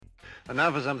And now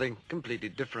for something completely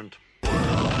different. It's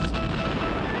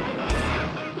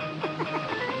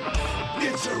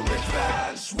a rich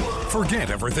man's world. Forget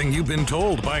everything you've been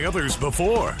told by others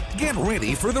before. Get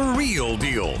ready for the real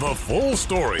deal, the full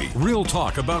story, real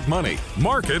talk about money,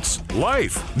 markets,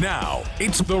 life. Now,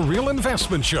 it's The Real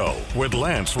Investment Show with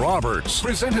Lance Roberts,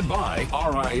 presented by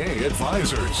RIA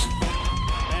Advisors.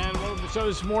 And welcome to the show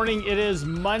this morning. It is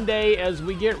Monday as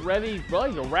we get ready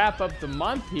really to wrap up the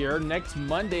month here. Next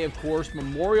Monday, of course,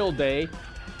 Memorial Day.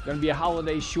 Going to be a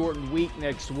holiday shortened week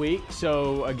next week.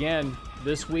 So again,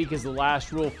 this week is the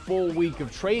last real full week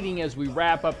of trading as we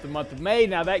wrap up the month of May.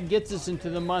 Now that gets us into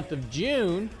the month of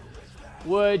June,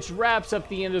 which wraps up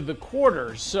the end of the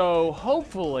quarter. So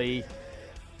hopefully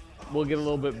we'll get a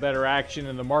little bit better action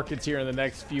in the markets here in the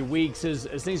next few weeks as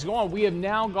things go on. We have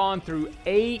now gone through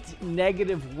 8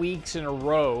 negative weeks in a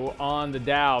row on the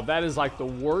Dow. That is like the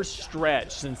worst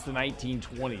stretch since the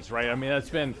 1920s, right? I mean, that's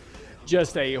been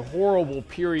just a horrible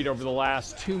period over the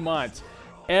last 2 months.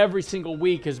 Every single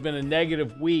week has been a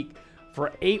negative week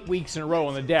for 8 weeks in a row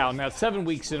on the Dow. Now 7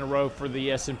 weeks in a row for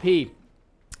the S&P.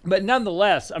 But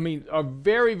nonetheless, I mean, a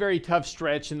very, very tough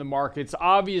stretch in the markets.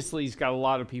 Obviously, it's got a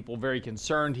lot of people very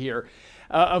concerned here.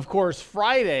 Of course,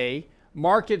 Friday,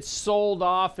 markets sold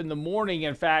off in the morning.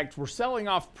 In fact, we're selling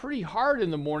off pretty hard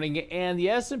in the morning, and the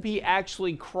S&P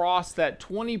actually crossed that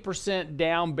 20%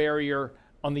 down barrier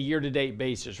on the year-to-date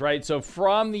basis, right? So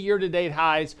from the year-to-date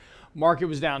highs, market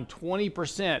was down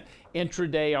 20%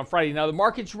 intraday on Friday. Now, the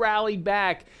markets rallied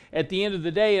back at the end of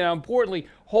the day, and importantly,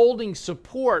 holding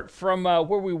support from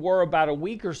where we were about a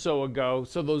week or so ago.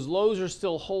 So those lows are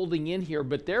still holding in here,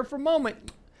 but there for a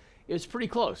moment, it was pretty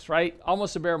close, right?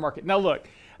 Almost a bear market. Now, look,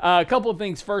 a couple of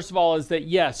things. First of all is that,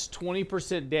 yes,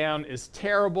 20% down is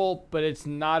terrible, but it's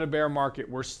not a bear market.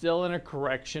 We're still in a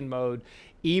correction mode,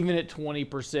 even at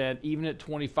 20%, even at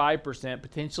 25%,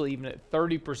 potentially even at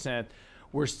 30%.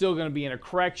 We're still going to be in a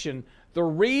correction. The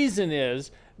reason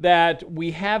is that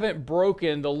we haven't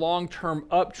broken the long-term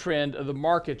uptrend of the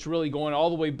markets really going all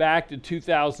the way back to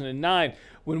 2009.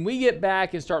 When we get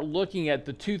back and start looking at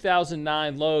the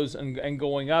 2009 lows and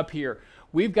going up here,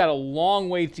 we've got a long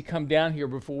way to come down here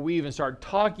before we even start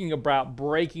talking about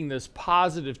breaking this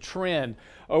positive trend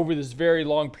over this very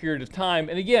long period of time.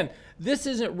 And again, this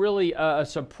isn't really a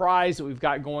surprise that we've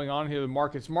got going on here in the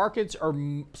markets. Markets are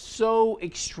so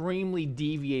extremely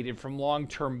deviated from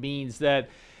long-term means that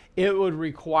it would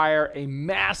require a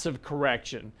massive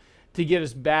correction to get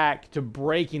us back to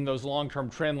breaking those long-term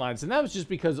trend lines. And that was just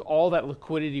because all that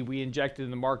liquidity we injected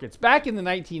in the markets. Back in the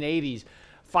 1980s,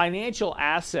 financial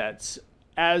assets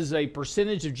as a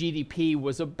percentage of GDP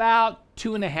was about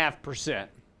 2.5%.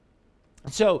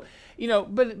 So,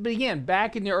 but again,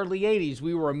 back in the early 80s,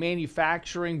 we were a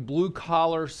manufacturing,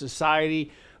 blue-collar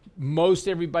society. Most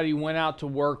everybody went out to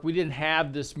work. We didn't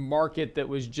have this market that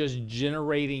was just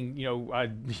generating,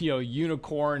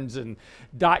 unicorns and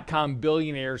dot-com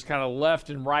billionaires kind of left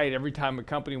and right every time a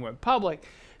company went public.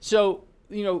 So,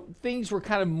 things were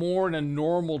kind of more in a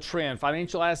normal trend.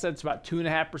 Financial assets about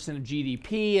 2.5% of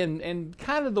GDP, and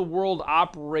kind of the world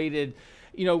operated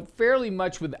fairly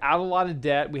much without a lot of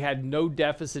debt. We had no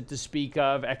deficit to speak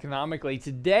of economically.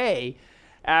 Today,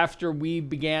 after we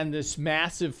began this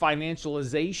massive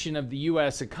financialization of the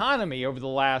U.S. economy over the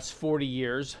last 40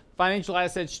 years, financial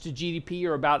assets to GDP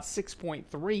are about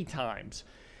 6.3 times.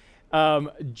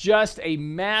 Just a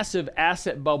massive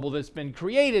asset bubble that's been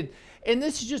created. And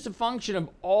this is just a function of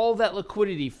all that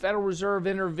liquidity, Federal Reserve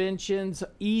interventions,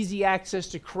 easy access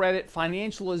to credit,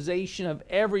 financialization of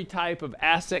every type of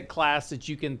asset class that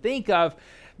you can think of.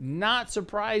 Not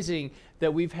surprising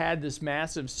that we've had this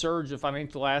massive surge of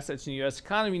financial assets in the U.S.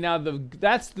 economy. Now,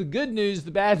 that's the good news. The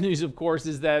bad news, of course,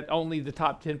 is that only the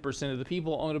top 10% of the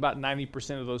people own about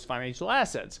 90% of those financial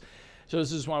assets. So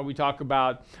this is why we talk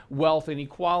about wealth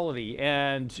inequality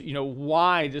and,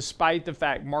 why, despite the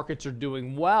fact markets are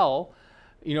doing well,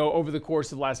 over the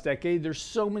course of the last decade, there's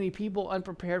so many people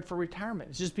unprepared for retirement.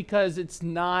 It's just because it's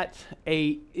not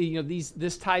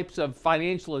this types of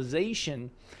financialization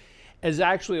is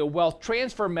actually a wealth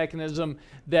transfer mechanism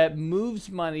that moves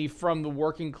money from the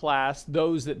working class,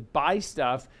 those that buy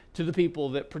stuff, to the people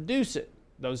that produce it,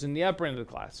 those in the upper end of the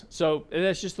class. So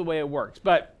that's just the way it works.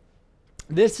 But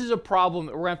this is a problem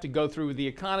that we're going to have to go through with the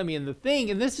economy. And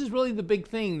this is really the big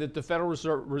thing that the Federal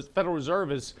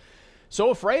Reserve is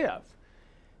so afraid of,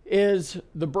 is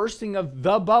the bursting of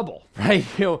the bubble, right?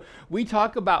 We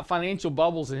talk about financial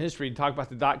bubbles in history. We talk about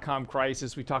the dot-com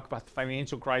crisis. We talk about the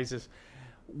financial crisis.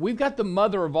 We've got the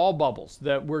mother of all bubbles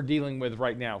that we're dealing with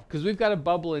right now, because we've got a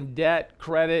bubble in debt,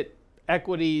 credit,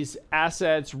 equities,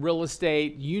 assets, real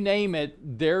estate, you name it,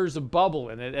 there's a bubble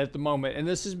in it at the moment. And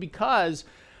this is because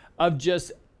of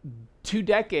just 2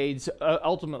 decades,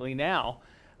 ultimately now,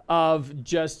 of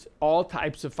just all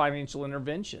types of financial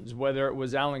interventions, whether it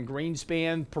was Alan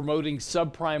Greenspan promoting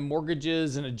subprime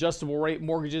mortgages and adjustable rate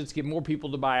mortgages to get more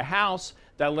people to buy a house.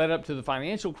 That led up to the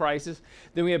financial crisis.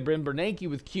 Then we had Ben Bernanke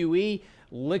with QE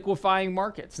liquefying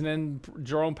markets. And then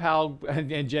Jerome Powell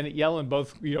and Janet Yellen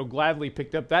both, gladly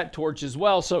picked up that torch as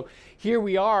well. So here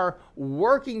we are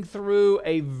working through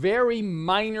a very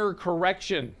minor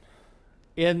correction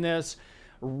in this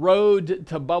road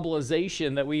to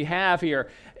bubbleization that we have here.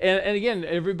 And again,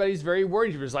 everybody's very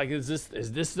worried. It's like, is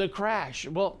this the crash?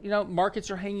 Well, markets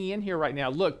are hanging in here right now.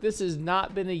 Look, this has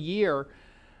not been a year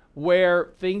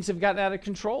where things have gotten out of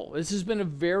control. This has been a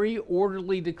very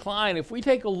orderly decline. If we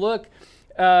take a look,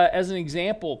 as an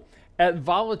example, at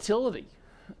volatility,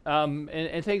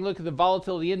 and take a look at the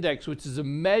volatility index, which is a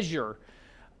measure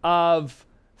of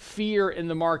fear in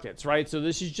the markets, right? So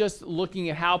this is just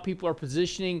looking at how people are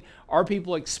positioning. Are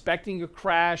people expecting a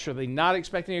crash? Are they not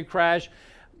expecting a crash?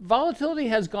 Volatility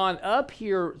has gone up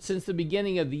here since the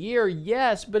beginning of the year,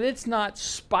 yes, but it's not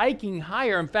spiking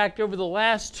higher. In fact, over the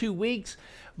last 2 weeks,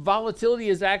 volatility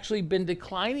has actually been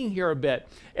declining here a bit.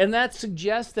 And that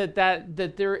suggests that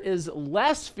there is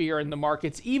less fear in the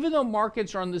markets, even though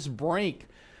markets are on this brink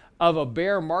of a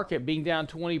bear market being down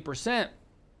 20%.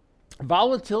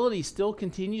 Volatility still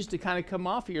continues to kind of come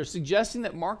off here, suggesting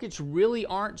that markets really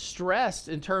aren't stressed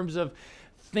in terms of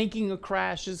thinking a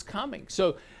crash is coming.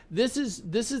 So this is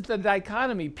the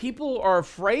dichotomy. People are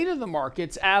afraid of the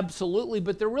markets, absolutely,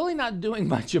 but they're really not doing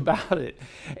much about it.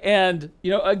 And,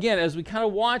 again, as we kind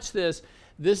of watch this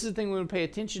is the thing we want to pay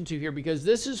attention to here, because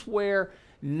this is where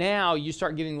now you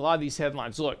start getting a lot of these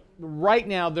headlines. Look, right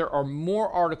now there are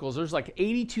more articles. There's like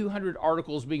 8,200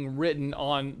 articles being written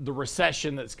on the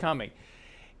recession that's coming.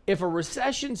 If a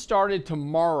recession started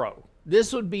tomorrow,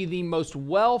 this would be the most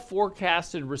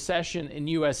well-forecasted recession in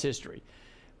U.S. history.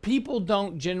 People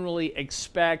don't generally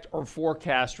expect or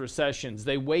forecast recessions.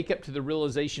 They wake up to the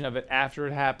realization of it after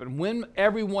it happened. When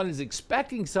everyone is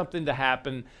expecting something to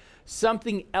happen,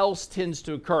 something else tends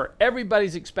to occur.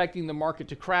 Everybody's expecting the market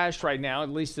to crash right now, at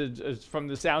least from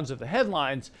the sounds of the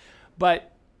headlines,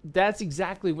 but that's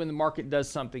exactly when the market does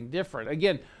something different.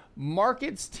 Again,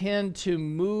 markets tend to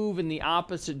move in the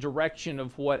opposite direction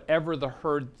of whatever the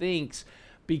herd thinks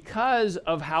because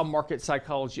of how market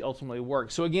psychology ultimately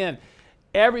works. So again,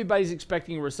 everybody's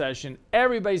expecting a recession.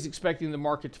 Everybody's expecting the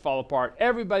market to fall apart.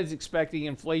 Everybody's expecting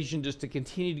inflation just to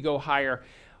continue to go higher.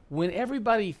 When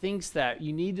everybody thinks that,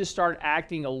 you need to start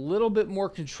acting a little bit more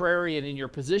contrarian in your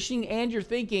positioning and your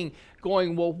thinking,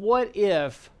 going, well, what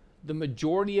if the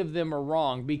majority of them are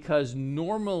wrong? Because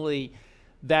normally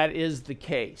that is the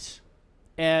case.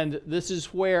 And this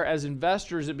is where, as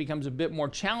investors, it becomes a bit more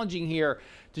challenging here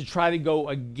to try to go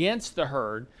against the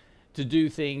herd to do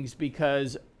things,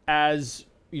 because as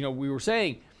we were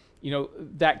saying,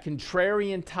 that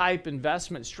contrarian type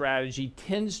investment strategy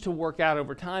tends to work out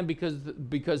over time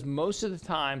because most of the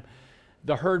time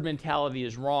the herd mentality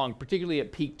is wrong, particularly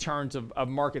at peak turns of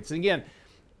markets. And again,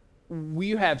 we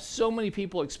have so many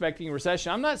people expecting a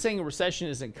recession. I'm not saying a recession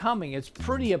isn't coming. It's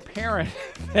pretty apparent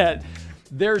that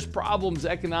there's problems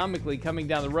economically coming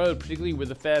down the road, particularly with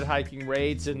the Fed hiking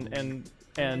rates and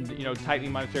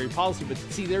tightening monetary policy. But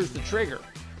see, there's the trigger.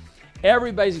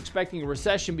 Everybody's expecting a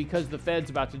recession because the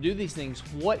Fed's about to do these things.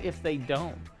 What if they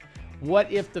don't?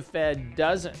 What if the Fed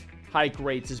doesn't hike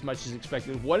rates as much as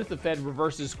expected? What if the Fed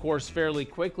reverses course fairly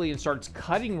quickly and starts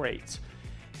cutting rates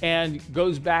and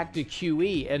goes back to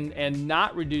QE and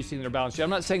not reducing their balance sheet?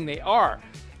 I'm not saying they are,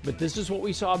 but this is what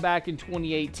we saw back in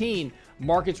 2018.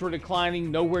 Markets were declining,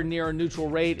 nowhere near a neutral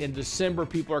rate. In December,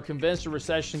 people are convinced a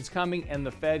recession's coming, and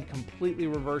the Fed completely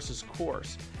reverses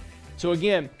course. So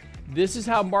again, this is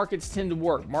how markets tend to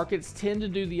work. Markets tend to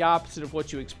do the opposite of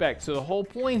what you expect. So the whole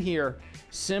point here,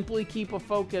 simply keep a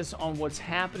focus on what's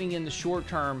happening in the short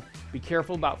term. Be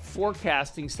careful about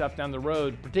forecasting stuff down the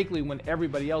road, particularly when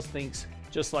everybody else thinks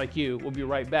just like you. We'll be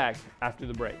right back after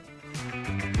the break.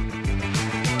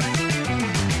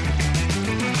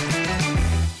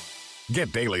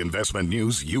 Get daily investment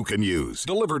news you can use,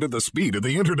 delivered at the speed of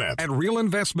the internet at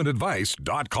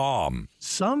realinvestmentadvice.com.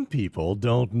 Some people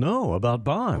don't know about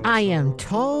bonds. I am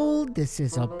told this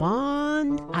is a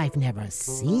bond. I've never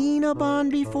seen a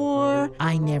bond before.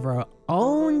 I never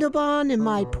owned a bond in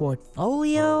my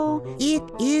portfolio. It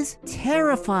is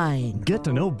terrifying. Get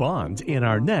to know bonds in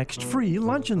our next free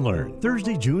Lunch and Learn,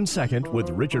 Thursday, June 2nd, with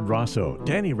Richard Rosso,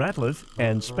 Danny Ratliff,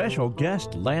 and special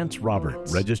guest Lance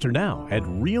Roberts. Register now at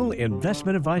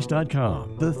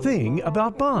realinvestmentadvice.com. The Thing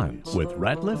About Bonds with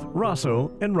Ratliff,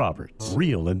 Rosso, and Roberts.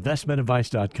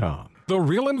 Realinvestmentadvice.com. The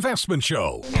Real Investment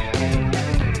Show.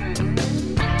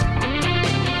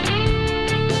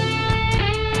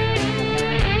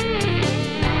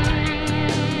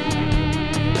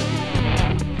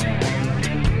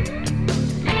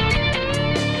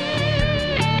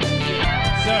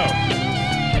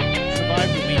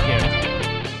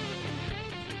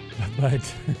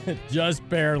 But just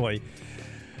barely.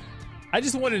 I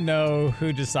just want to know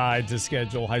who decides to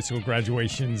schedule high school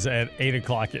graduations at 8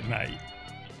 o'clock at night,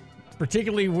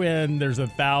 particularly when there's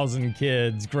 1,000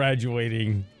 kids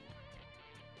graduating.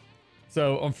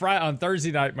 So on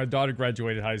Thursday night, my daughter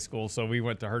graduated high school, so we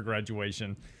went to her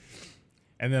graduation.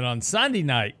 And then on Sunday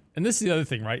night, and this is the other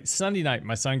thing, right? Sunday night,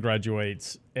 my son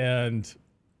graduates, and,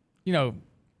 you know,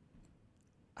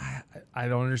 I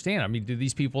don't understand. I mean, do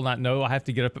these people not know I have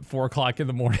to get up at 4 o'clock in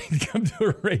the morning to come to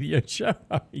a radio show?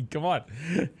 I mean, come on.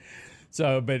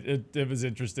 So, but it was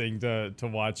interesting to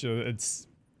watch. It's,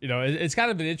 you know, it's kind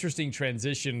of an interesting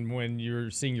transition when you're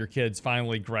seeing your kids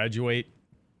finally graduate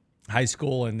high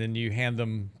school, and then you hand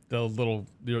them their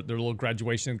little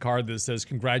graduation card that says,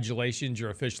 "Congratulations, you're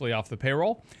officially off the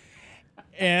payroll."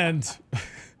 And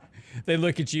they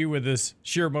look at you with this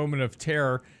sheer moment of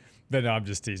terror. But no, I'm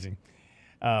just teasing.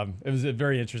 It was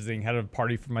very interesting. Had a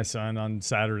party for my son on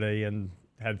Saturday and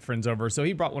had friends over. So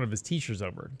he brought one of his teachers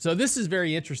over. So this is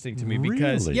very interesting to me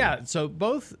because, Really? yeah, so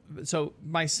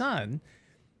my son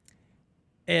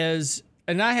is,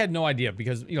 and I had no idea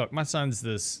because, you know, my son's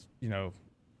this, you know,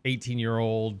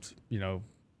 18-year-old, you know,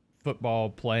 football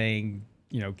playing,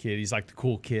 you know, kid. He's like the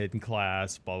cool kid in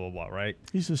class, blah, blah, blah, right?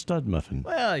 He's a stud muffin.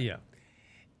 Well, yeah.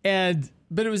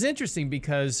 But it was interesting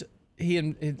because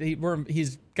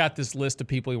he's got this list of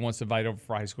people he wants to invite over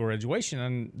for high school graduation,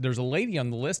 and there's a lady on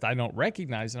the list I don't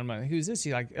recognize, and I'm like, "Who's this?"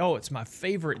 He's like, "Oh, it's my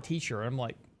favorite teacher." I'm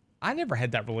like, I never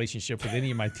had that relationship with any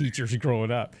of my teachers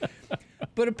growing up.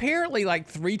 But apparently, like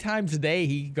 3 times a day,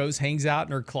 he goes, hangs out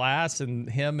in her class, and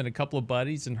him and a couple of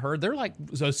buddies and her, they're like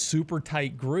a super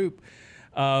tight group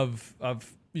of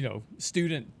you know,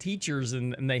 student teachers,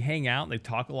 and they hang out and they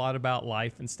talk a lot about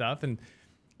life and stuff. And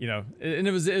you know, and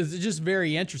it was just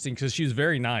very interesting because she was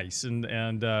very nice,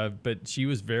 but she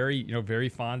was very, you know, very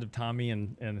fond of Tommy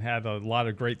and had a lot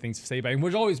of great things to say about him,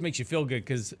 which always makes you feel good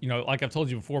because, you know, like I've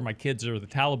told you before, my kids are the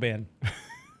Taliban.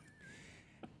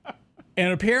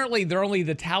 And apparently they're only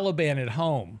the Taliban at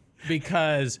home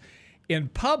because in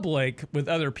public with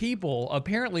other people,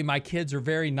 apparently my kids are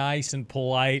very nice and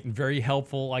polite and very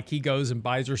helpful. Like he goes and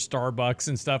buys her Starbucks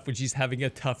and stuff when she's having a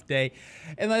tough day.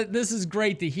 And this is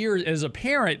great to hear as a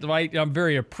parent, right? I'm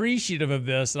very appreciative of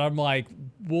this. And I'm like,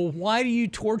 well, why do you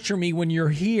torture me when you're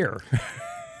here?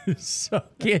 So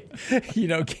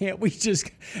can't we just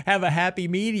have a happy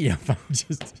medium?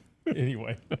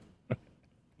 Anyway.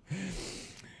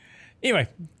 Anyway.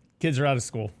 Kids are out of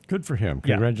school. Good for him.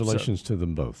 Congratulations to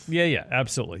them both. Yeah,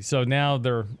 absolutely. So now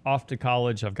they're off to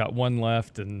college. I've got one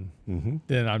left, and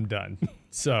then I'm done.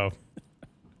 So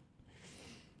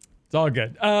it's all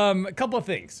good. A couple of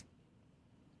things.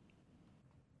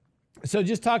 So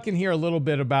just talking here a little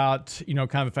bit about, you know,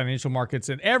 kind of the financial markets,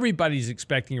 and everybody's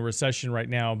expecting a recession right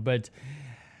now. But,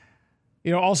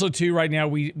 you know, also too, right now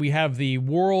we have the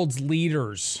world's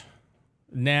leaders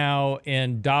now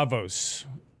in Davos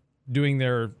doing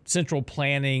their central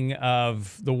planning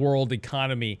of the world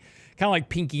economy, kind of like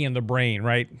Pinky and the Brain,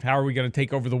 right? How are we going to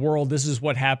take over the world? This is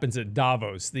what happens at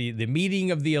Davos, the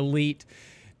meeting of the elite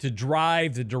to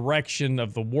drive the direction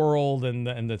of the world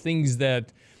and the things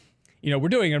that, you know, we're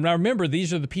doing. And now remember,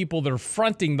 these are the people that are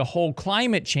fronting the whole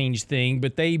climate change thing,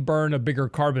 but they burn a bigger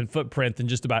carbon footprint than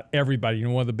just about everybody. You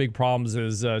know, one of the big problems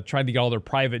is trying to get all their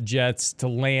private jets to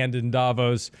land in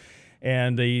Davos,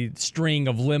 and the string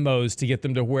of limos to get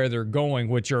them to where they're going,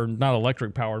 which are not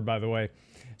electric powered, by the way.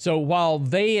 So while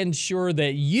they ensure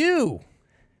that you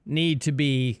need to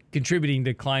be contributing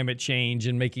to climate change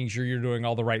and making sure you're doing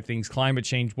all the right things climate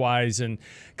change wise and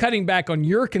cutting back on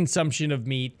your consumption of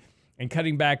meat and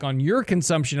cutting back on your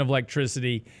consumption of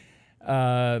electricity,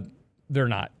 they're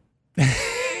not.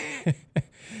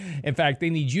 In fact,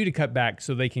 they need you to cut back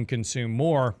so they can consume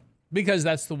more, because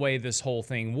that's the way this whole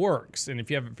thing works. And if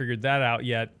you haven't figured that out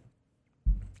yet,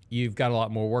 you've got a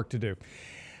lot more work to do.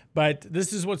 But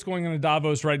this is what's going on in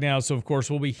Davos right now. So, of course,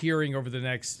 we'll be hearing over the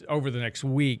next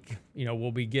week,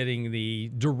 we'll be getting the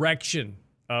direction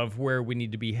of where we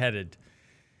need to be headed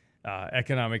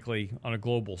economically on a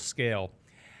global scale.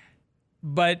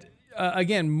 But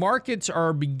again, markets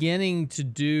are beginning to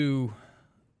do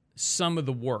some of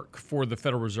the work for the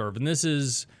Federal Reserve. And this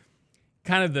is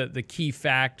kind of the key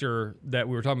factor that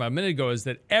we were talking about a minute ago, is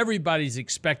that everybody's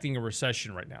expecting a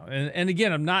recession right now. And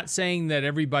again, I'm not saying that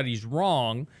everybody's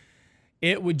wrong.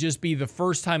 It would just be the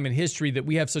first time in history that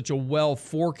we have such a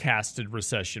well-forecasted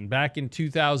recession. Back in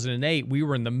 2008, we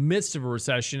were in the midst of a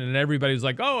recession, and everybody was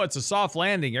like, oh, it's a soft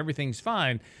landing. Everything's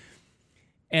fine.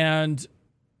 And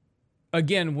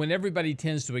again, when everybody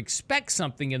tends to expect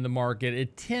something in the market,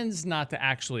 it tends not to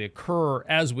actually occur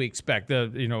as we expect.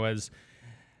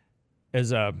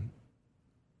 As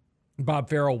Bob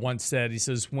Farrell once said, he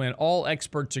says, when all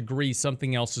experts agree,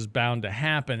 something else is bound to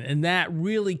happen. And that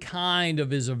really kind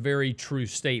of is a very true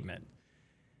statement,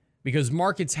 because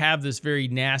markets have this very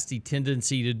nasty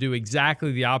tendency to do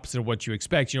exactly the opposite of what you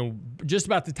expect. Just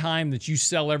about the time that you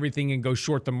sell everything and go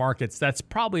short the markets, that's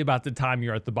probably about the time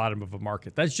you're at the bottom of a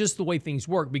market. That's just the way things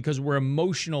work, because we're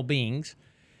emotional beings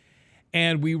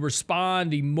and we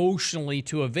respond emotionally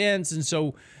to events. And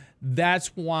so that's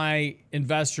why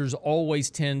investors always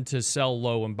tend to sell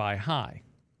low and buy high.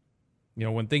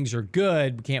 When things are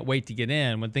good, we can't wait to get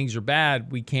in. When things are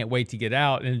bad, we can't wait to get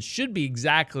out. And it should be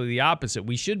exactly the opposite.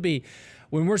 We should be,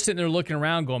 when we're sitting there looking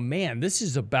around going, man, this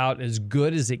is about as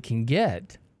good as it can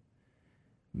get,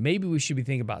 maybe we should be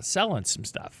thinking about selling some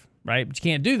stuff, right? But you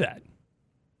can't do that.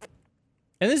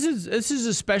 And this is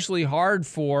especially hard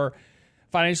for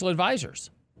financial advisors,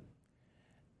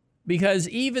 because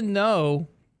even though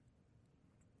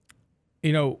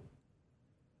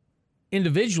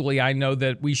individually, I know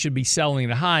that we should be selling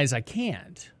the highs, I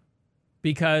can't.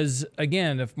 Because,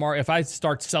 again, if I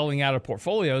start selling out of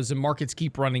portfolios and markets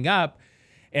keep running up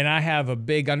and I have a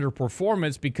big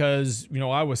underperformance because,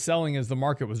 I was selling as the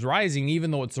market was rising, even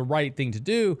though it's the right thing to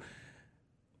do,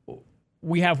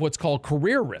 we have what's called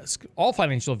career risk, all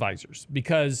financial advisors,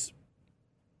 because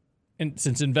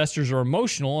since investors are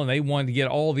emotional and they want to get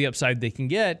all the upside they can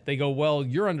get, they go, well,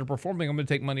 you're underperforming. I'm going to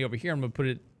take money over here. I'm going to put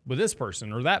it with this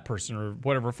person or that person or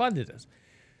whatever fund it is.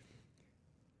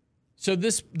 So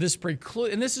this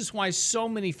preclude, and this is why so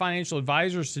many financial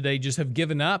advisors today just have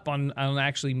given up on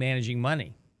actually managing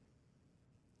money.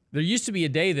 There used to be a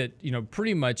day that,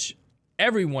 pretty much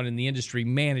everyone in the industry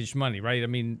managed money, right? I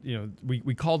mean,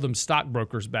 we called them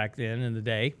stockbrokers back then in the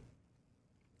day.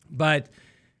 But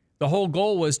the whole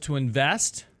goal was to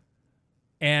invest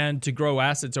and to grow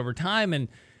assets over time. And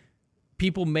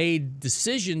people made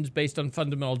decisions based on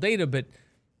fundamental data, but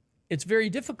it's very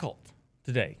difficult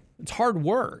today. It's hard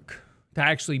work to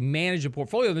actually manage a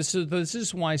portfolio. This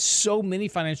is why so many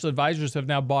financial advisors have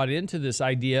now bought into this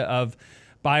idea of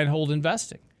buy and hold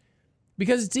investing,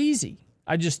 because it's easy.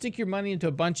 I just stick your money into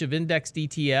a bunch of indexed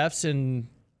ETFs and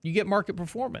you get market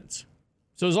performance.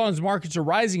 So as long as markets are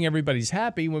rising, everybody's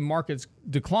happy. When markets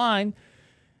decline,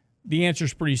 the answer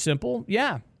is pretty simple.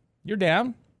 Yeah, you're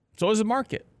down. So is the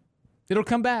market. It'll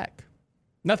come back.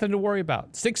 Nothing to worry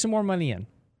about. Stick some more money in.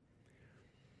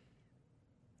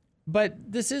 But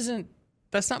that's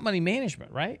not money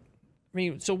management, right? I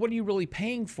mean, so what are you really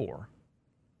paying for?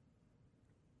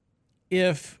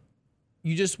 If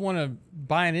you just want to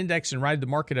buy an index and ride the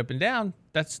market up and down,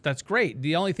 that's great.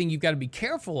 The only thing you've got to be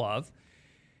careful of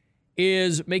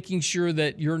is making sure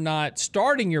that you're not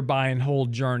starting your buy and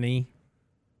hold journey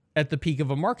at the peak of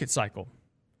a market cycle.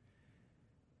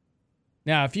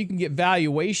 Now, if you can get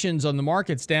valuations on the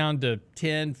markets down to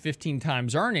 10, 15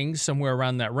 times earnings, somewhere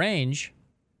around that range,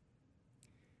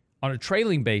 on a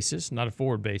trailing basis, not a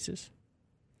forward basis,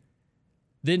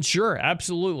 then sure,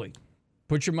 absolutely.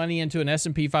 Put your money into an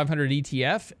S&P 500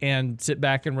 ETF and sit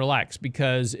back and relax.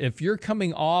 Because if you're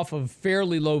coming off of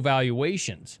fairly low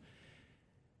valuations,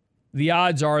 the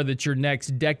odds are that your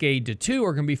next decade to two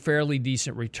are going to be fairly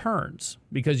decent returns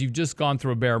because you've just gone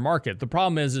through a bear market. The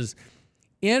problem is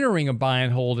entering a buy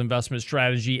and hold investment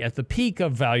strategy at the peak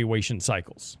of valuation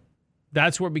cycles.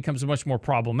 That's where it becomes much more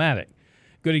problematic.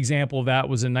 Good example of that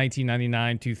was in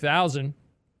 1999, 2000.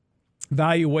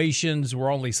 Valuations were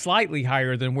only slightly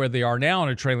higher than where they are now on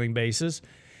a trailing basis,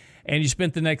 and you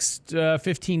spent the next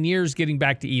 15 years getting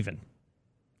back to even.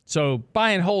 So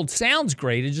buy and hold sounds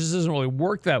great. It just doesn't really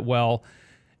work that well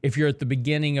if you're at the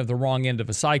beginning of the wrong end of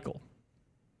a cycle.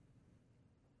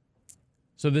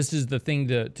 So this is the thing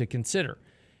to consider.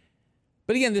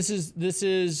 But again, this is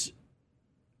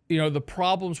the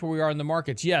problems where we are in the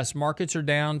markets. Yes, markets are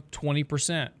down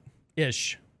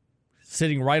 20%-ish.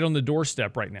 sitting right on the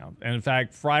doorstep right now. And in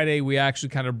fact, Friday, we actually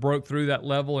kind of broke through that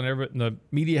level, and the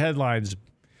media headlines,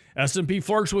 S&P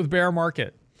flirts with bear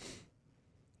market.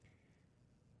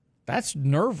 That's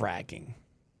nerve-wracking,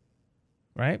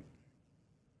 right?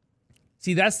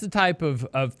 See, that's the type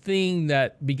of thing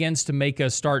that begins to make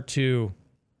us start to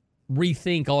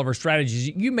rethink all of our strategies.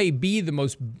 You may be the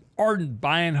most ardent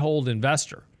buy and hold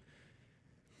investor,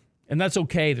 and that's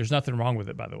okay. There's nothing wrong with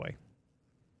it, by the way.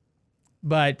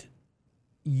 But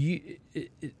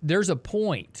there's a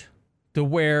point to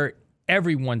where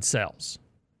everyone sells.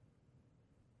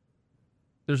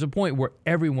 There's a point where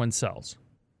everyone sells.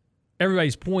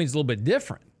 Everybody's point is a little bit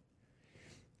different.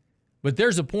 But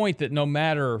there's a point that no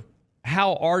matter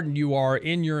how ardent you are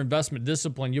in your investment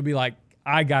discipline, you'll be like,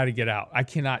 I got to get out. I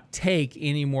cannot take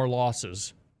any more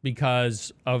losses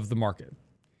because of the market.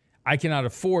 I cannot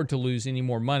afford to lose any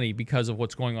more money because of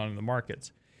what's going on in the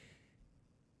markets.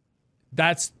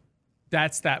 That's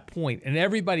that point. And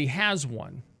everybody has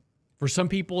one. For some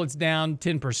people, it's down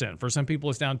 10%. For some people,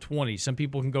 it's down 20%. Some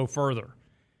people can go further.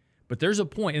 But there's a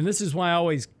point, and this is why I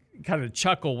always kind of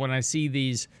chuckle when I see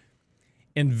these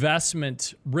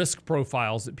investment risk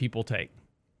profiles that people take.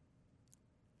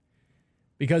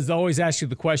 Because they always ask you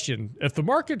the question, if the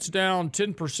market's down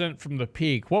 10% from the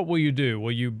peak, what will you do?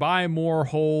 Will you buy more,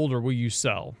 hold, or will you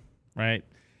sell? Right?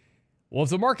 Well, if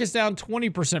the market's down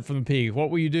 20% from the peak, what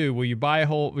will you do? Will you buy,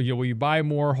 hold? Will you buy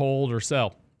more, hold, or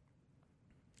sell?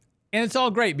 And it's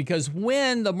all great because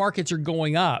when the markets are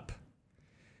going up,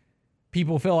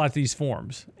 people fill out these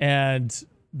forms and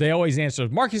they always answer,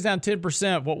 market's down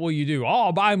 10%, what will you do? Oh,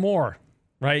 I'll buy more,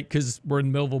 right? Because we're in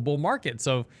the middle of a bull market.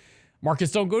 So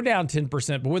markets don't go down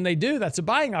 10%, but when they do, that's a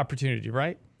buying opportunity,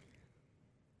 right?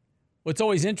 What's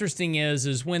always interesting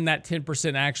is when that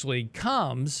 10% actually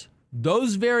comes,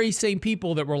 those very same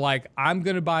people that were like, I'm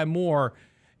going to buy more,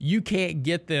 you can't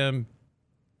get them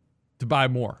to buy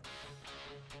more.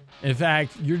 In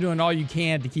fact, you're doing all you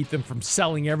can to keep them from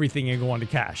selling everything and going to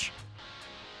cash.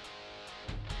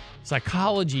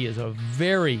 Psychology is a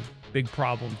very big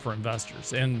problem for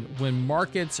investors. And when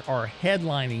markets are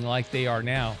headlining like they are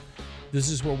now, this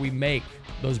is where we make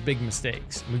those big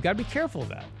mistakes. We've got to be careful of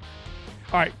that.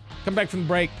 All right, come back from the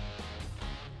break.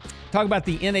 Talk about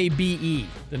the NABE,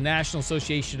 the National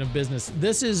Association of Business.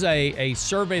 This is a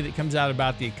survey that comes out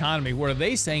about the economy. What are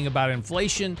they saying about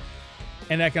inflation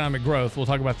and economic growth? We'll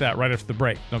talk about that right after the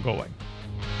break. Don't go away.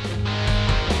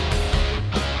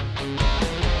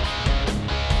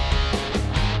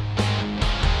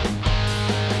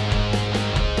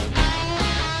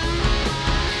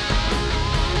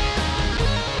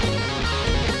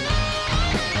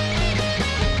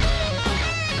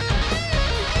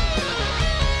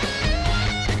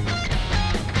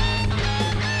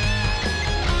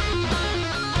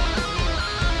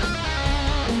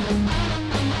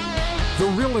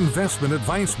 Investment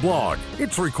Advice blog.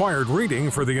 It's required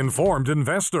reading for the informed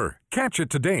investor. Catch it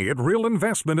today at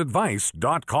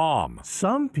realinvestmentadvice.com.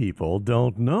 Some people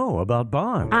don't know about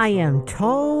bonds. I am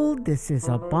told this is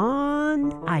a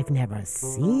bond. I've never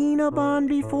seen a bond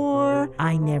before.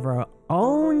 I never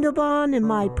owned a bond in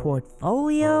my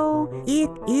portfolio. It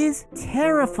is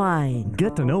terrifying.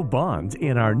 Get to know bonds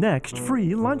in our next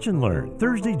free Lunch and Learn,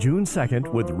 Thursday, June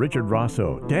 2nd with Richard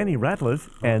Rosso, Danny Ratliff,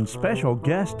 and special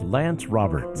guest Lance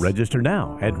Roberts. Register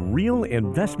now at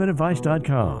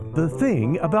realinvestmentadvice.com. The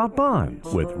Thing About Bonds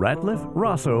with Ratliff,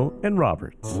 Rosso, and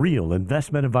Roberts.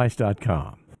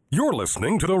 realinvestmentadvice.com. You're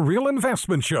listening to The Real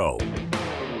Investment Show.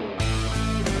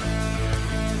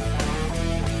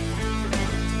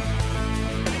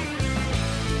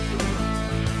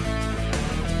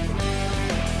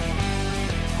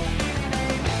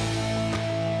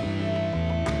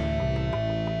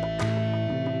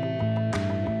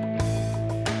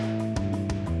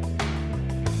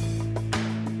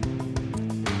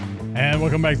 And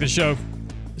welcome back to the show.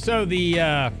 So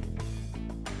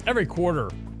every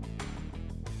quarter,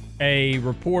 a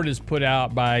report is put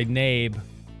out by NABE,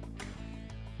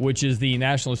 which is the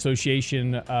National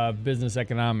Association of Business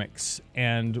Economics.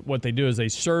 And what they do is they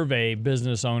survey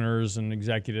business owners and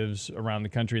executives around the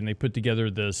country, and they put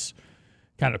together this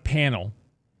kind of panel.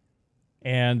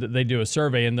 And they do a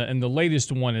survey, and the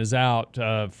latest one is out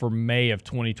for May of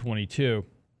 2022.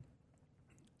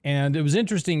 And it was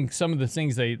interesting, some of the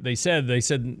things they said. They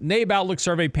said, NABE Outlook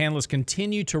survey panelists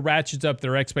continue to ratchet up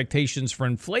their expectations for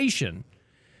inflation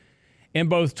in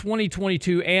both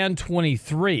 2022 and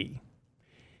 23.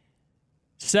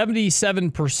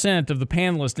 77% of the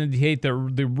panelists indicate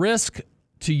that the risk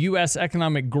to U.S.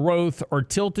 economic growth are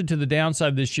tilted to the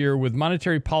downside this year, with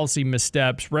monetary policy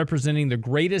missteps representing the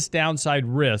greatest downside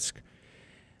risk.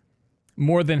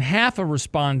 more than half of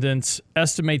respondents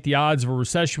estimate the odds of a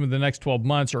recession within the next 12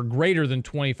 months are greater than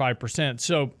 25%.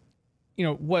 So,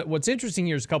 what's interesting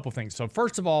here is a couple of things. So,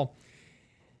 first of all,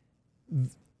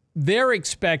 they're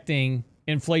expecting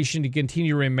inflation to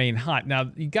continue to remain hot.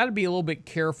 Now, you got to be a little bit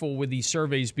careful with these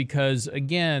surveys because,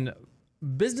 again,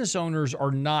 business owners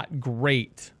are not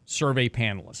great survey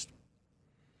panelists.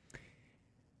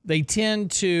 They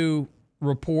tend to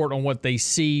report on what they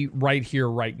see right here,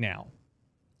 right now,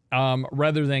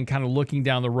 rather than kind of looking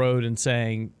down the road and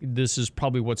saying this is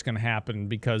probably what's going to happen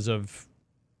because of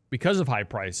high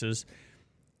prices.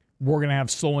 We're going to have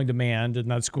slowing demand,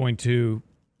 and that's going to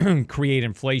create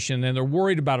inflation. And they're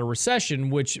worried about a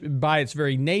recession, which by its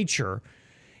very nature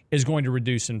is going to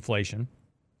reduce inflation.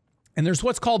 And there's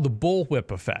what's called the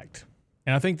bullwhip effect.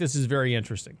 And I think this is very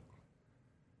interesting.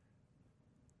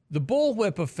 The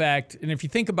bullwhip effect, and if you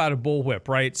think about a bullwhip,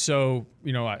 right? So,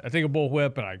 I take a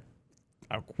bullwhip and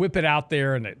I whip it out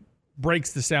there and it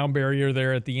breaks the sound barrier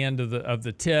there at the end of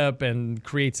the tip and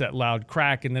creates that loud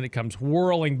crack, and then it comes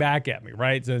whirling back at me,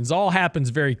 right? So it all happens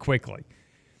very quickly.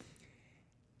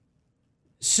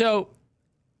 So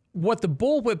what the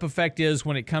bullwhip effect is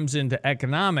when it comes into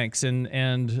economics,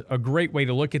 and a great way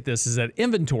to look at this is at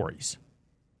inventories.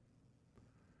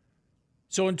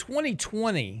 So in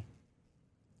 2020,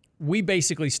 we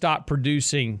basically stopped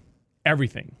producing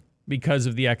everything because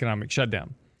of the economic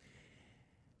shutdown.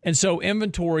 And so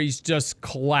inventories just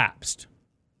collapsed.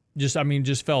 Just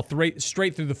fell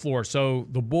straight through the floor. So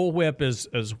the bullwhip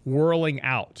is whirling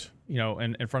out,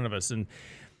 in front of us. And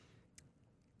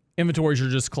inventories are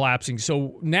just collapsing.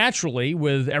 So naturally,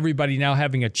 with everybody now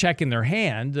having a check in their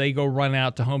hand, they go run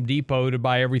out to Home Depot to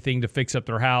buy everything to fix up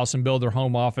their house and build their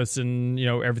home office and,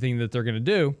 everything that they're going to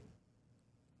do.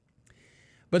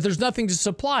 But there's nothing to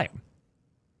supply them.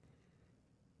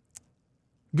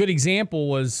 Good example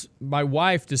was my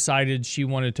wife decided she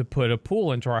wanted to put a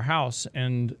pool into our house,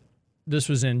 and this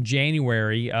was in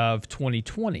January of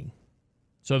 2020.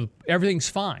 So everything's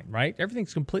fine, right?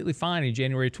 Everything's completely fine in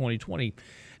January of 2020.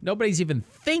 Nobody's even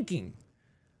thinking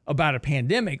about a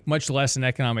pandemic, much less an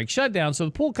economic shutdown. So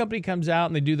the pool company comes out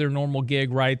and they do their normal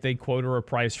gig, right? They quote her a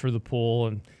price for the pool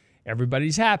and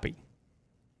everybody's happy.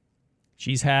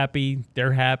 She's happy.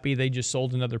 They're happy. They just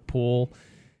sold another pool.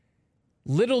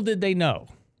 Little did they know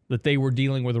that they were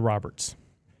dealing with the Roberts.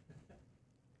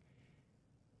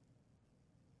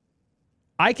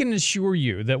 I can assure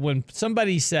you that when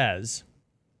somebody says,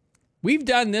 we've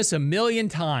done this 1,000,000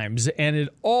 times and it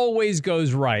always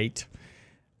goes right,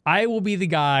 I will be the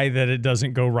guy that it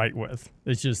doesn't go right with.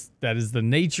 It's just, that is the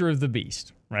nature of the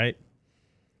beast, right?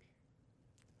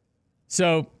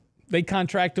 So they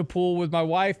contract a pool with my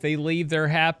wife. They leave, they're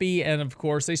happy, and of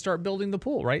course they start building the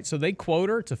pool, right? So they quote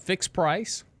her. It's a fixed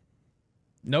price.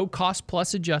 No cost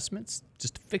plus adjustments,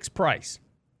 just a fixed price.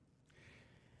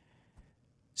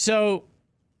 So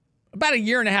about 1.5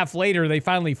 years later, they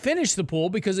finally finished the pool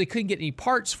because they couldn't get any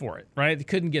parts for it, right? They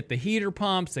couldn't get the heater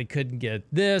pumps. They couldn't get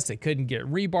this. They couldn't get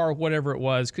rebar, whatever it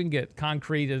was. Couldn't get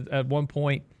concrete at one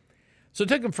point. So it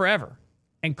took them forever,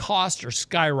 and costs are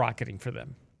skyrocketing for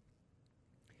them.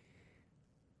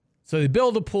 So they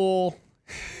build a pool.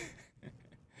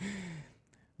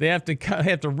 They have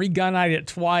to re-gunite it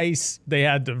twice. They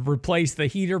had to replace the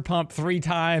heater pump 3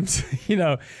 times.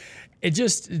 It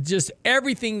just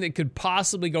everything that could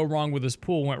possibly go wrong with this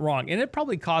pool went wrong. And it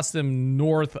probably cost them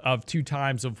north of 2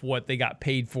 times of what they got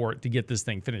paid for it to get this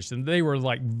thing finished. And they were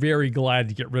like very glad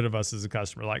to get rid of us as a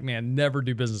customer. Like, man, never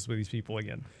do business with these people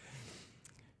again.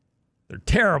 They're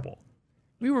terrible.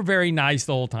 We were very nice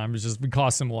the whole time. It's just we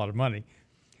cost them a lot of money.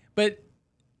 But,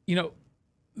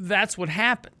 that's what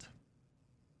happened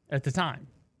at the time.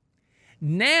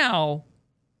 Now,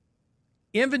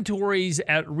 inventories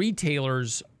at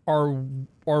retailers are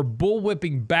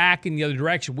bullwhipping back in the other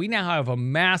direction. We now have a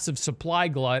massive supply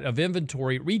glut of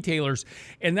inventory at retailers,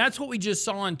 and that's what we just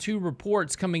saw in 2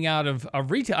 reports coming out of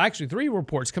retail. Actually, 3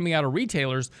 reports coming out of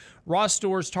retailers. Ross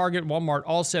Stores, Target, Walmart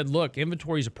all said, look,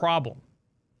 inventory is a problem.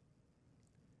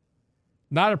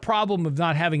 Not a problem of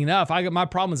not having enough. My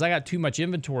problem is I got too much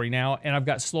inventory now, and I've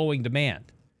got slowing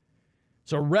demand.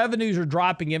 So revenues are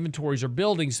dropping, inventories are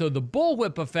building. So the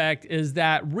bullwhip effect is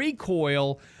that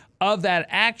recoil of that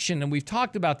action. And we've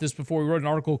talked about this before. We wrote an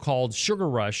article called Sugar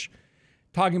Rush,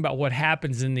 talking about what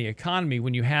happens in the economy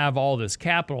when you have all this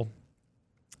capital.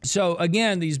 So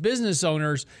again, these business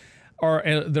owners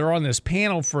they're on this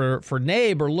panel for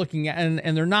NABE are looking at,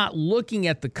 and they're not looking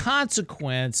at the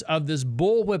consequence of this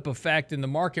bullwhip effect in the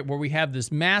market where we have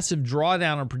this massive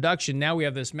drawdown in production. Now we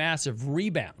have this massive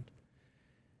rebound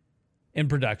in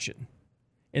production.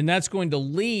 And that's going to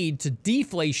lead to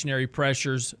deflationary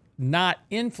pressures not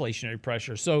inflationary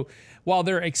pressure. So while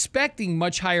they're expecting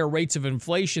much higher rates of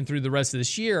inflation through the rest of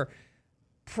this year,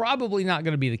 probably not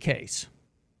going to be the case.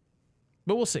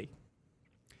 But we'll see.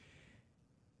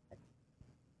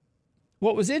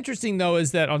 What was interesting, though,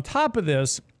 is that on top of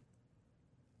this,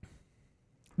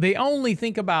 they only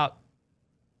think there's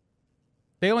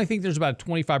about a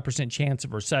 25% chance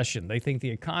of recession. They think the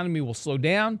economy will slow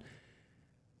down,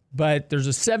 but there's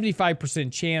a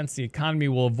 75% chance the economy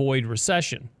will avoid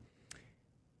recession.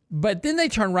 But then they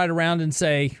turn right around and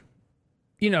say,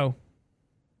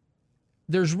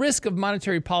 there's risk of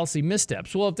monetary policy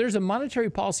missteps. Well, if there's a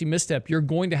monetary policy misstep, you're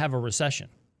going to have a recession.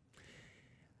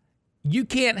 You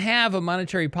can't have a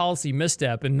monetary policy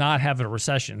misstep and not have a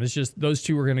recession. It's just those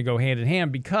two are going to go hand in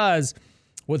hand, because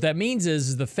what that means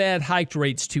is the Fed hiked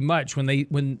rates too much.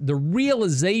 When the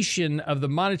realization of the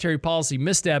monetary policy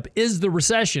misstep is the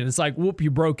recession, it's like, whoop,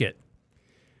 you broke it.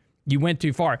 You went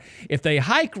too far. If they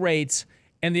hike rates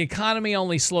and the economy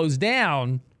only slows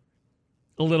down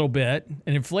a little bit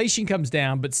and inflation comes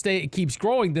down but it keeps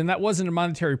growing, then that wasn't a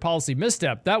monetary policy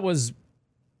misstep. That was,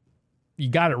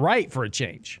 you got it right for a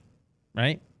change.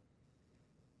 Right?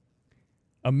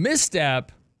 A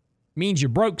misstep means you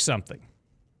broke something.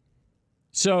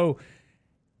 So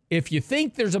if you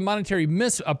think there's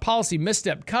a policy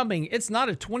misstep coming, it's not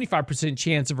a 25%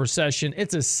 chance of recession.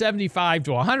 It's a 75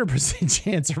 to 100%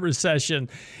 chance of recession.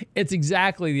 It's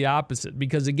exactly the opposite,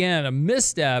 because again, a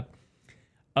misstep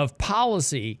of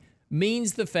policy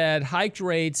means the Fed hiked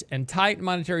rates and tightened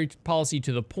monetary policy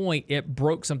to the point it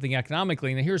broke something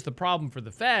economically. And here's the problem for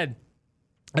the Fed.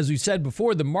 As we said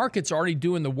before, the market's already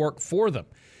doing the work for them.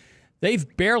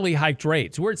 They've barely hiked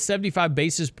rates. We're at 75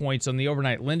 basis points on the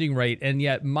overnight lending rate, and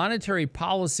yet monetary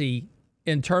policy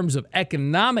in terms of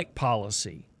economic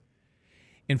policy,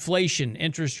 inflation,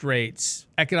 interest rates,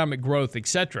 economic growth,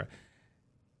 etc.,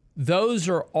 those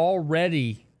are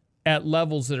already at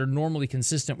levels that are normally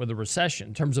consistent with a recession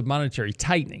in terms of monetary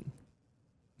tightening.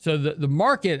 So the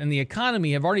market and the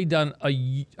economy have already done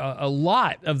a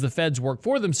lot of the Fed's work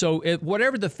for them. So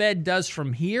whatever the Fed does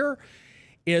from here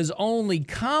is only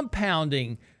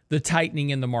compounding the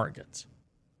tightening in the markets.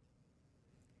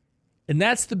 And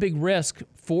that's the big risk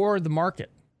for the market.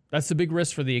 That's the big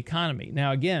risk for the economy.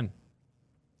 Now, again,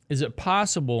 is it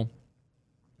possible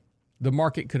the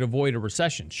market could avoid a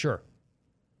recession? Sure.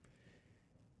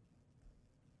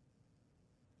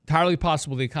 Entirely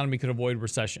possible the economy could avoid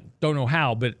recession. Don't know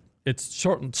how, but it's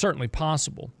certainly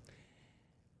possible.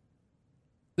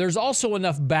 There's also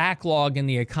enough backlog in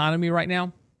the economy right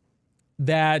now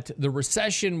that the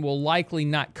recession will likely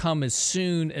not come as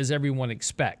soon as everyone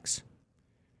expects.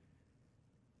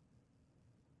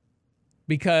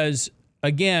 Because,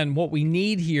 again, what we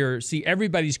need here, see,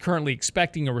 everybody's currently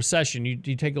expecting a recession.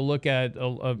 You take a look at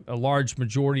a large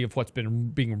majority of what's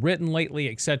been being written lately,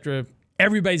 et cetera.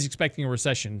 Everybody's expecting a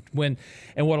recession.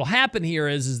 And what will happen here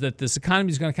is that this economy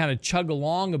is going to kind of chug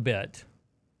along a bit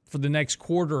for the next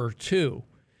quarter or two.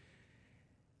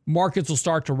 Markets will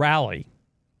start to rally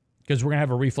because we're going to have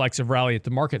a reflexive rally at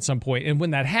the market at some point. And when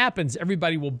that happens,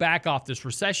 everybody will back off this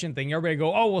recession thing. Everybody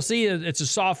go, oh, well, see, it's a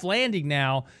soft landing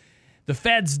now. The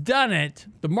Fed's done it.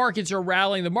 The markets are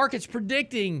rallying. The market's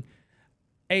predicting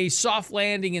a soft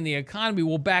landing in the economy.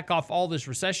 Will back off all this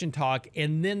recession talk,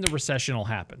 and then the recession will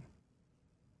happen.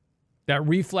 That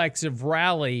reflexive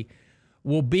rally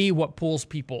will be what pulls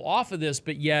people off of this,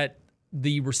 but yet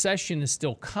the recession is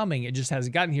still coming. It just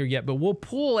hasn't gotten here yet, but we'll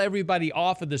pull everybody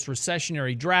off of this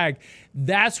recessionary drag.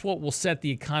 That's what will set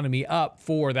the economy up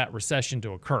for that recession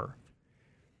to occur.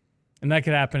 And that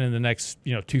could happen in the next,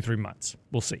 2-3 months.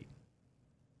 We'll see.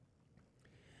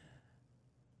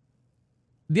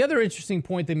 The other interesting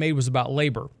point they made was about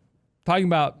labor. Talking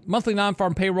about monthly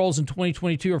non-farm payrolls in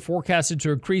 2022 are forecasted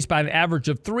to increase by an average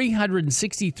of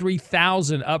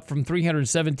 363,000, up from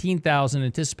 317,000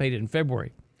 anticipated in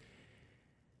February.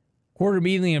 Quarter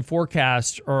median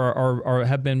forecasts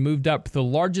have been moved up to the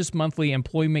largest monthly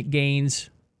employment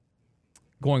gains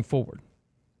going forward.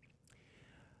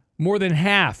 More than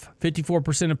half,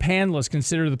 54% of panelists,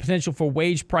 consider the potential for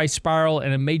wage price spiral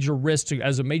and a major risk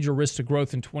to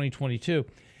growth in 2022.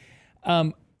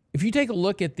 If you take a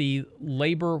look at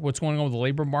what's going on with the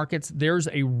labor markets, there's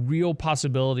a real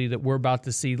possibility that we're about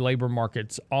to see labor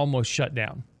markets almost shut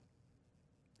down.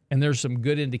 And there's some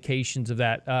good indications of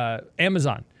that.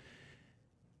 Amazon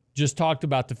just talked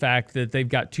about the fact that they've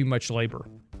got too much labor.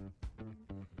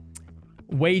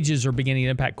 Wages are beginning to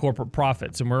impact corporate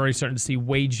profits, and we're already starting to see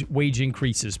wage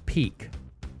increases peak.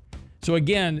 So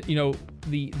again,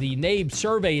 the NABE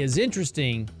survey is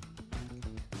interesting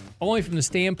only from the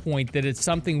standpoint that it's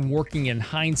something working in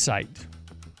hindsight.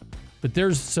 But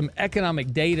there's some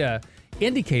economic data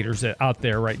indicators out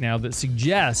there right now that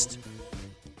suggest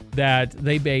that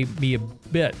they may be a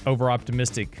bit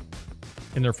over-optimistic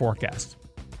in their forecast.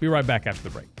 Be right back after the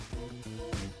break.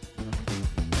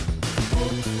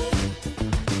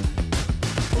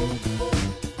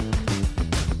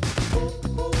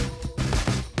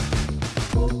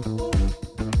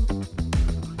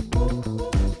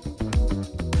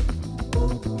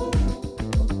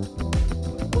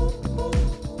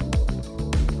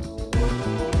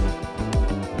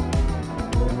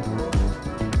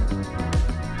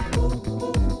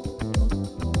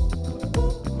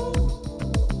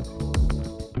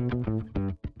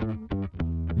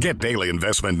 Get daily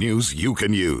investment news you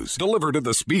can use, delivered at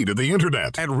the speed of the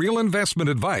internet at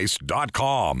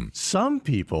realinvestmentadvice.com. Some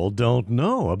people don't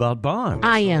know about bonds.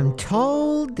 I am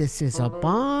told this is a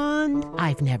bond.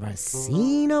 I've never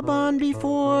seen a bond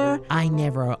before. I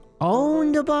never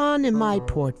owned a bond in my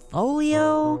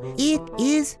portfolio. It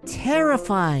is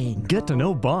terrifying. Get to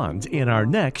know bonds in our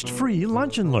next free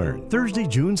Lunch and Learn, Thursday,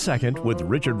 June 2nd, with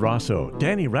Richard Rosso,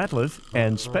 Danny Ratliff,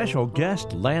 and special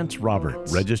guest Lance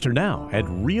Roberts. Register now at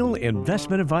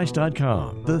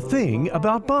realinvestmentadvice.com. The Thing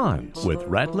About Bonds with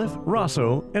Ratliff,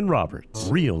 Rosso, and Roberts.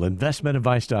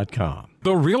 realinvestmentadvice.com.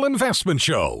 The Real Investment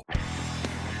Show.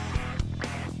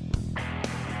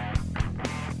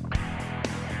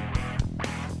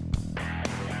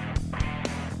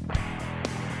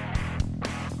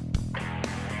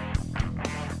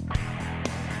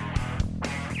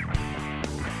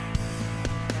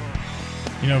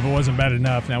 You know, if it wasn't bad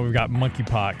enough, now we've got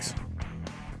monkeypox.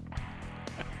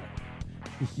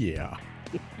 Yeah.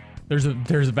 There's a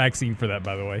vaccine for that,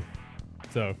 by the way.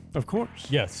 So Of course.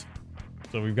 yes,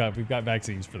 so we've got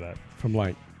vaccines for that. From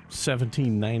like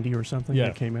 1790 or something Yeah.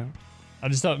 that came out. I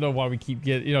just don't know why we keep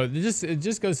getting. You know, it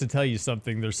just goes to tell you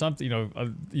something. There's something.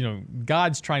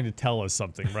 God's trying to tell us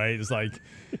something, right? It's like,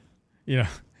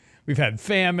 we've had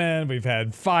famine, we've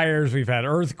had fires, we've had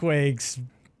earthquakes,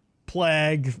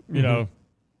 plague. You know.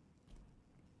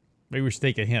 Maybe we should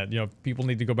take a hint. People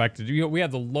need to go back to. We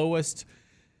have the lowest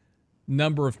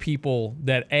number of people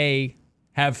that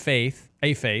have faith,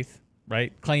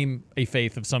 right? Claim a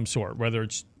faith of some sort, whether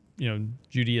it's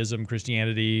Judaism,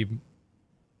 Christianity,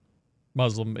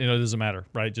 Muslim. It doesn't matter,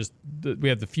 right? We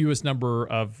have the fewest number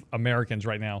of Americans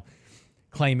right now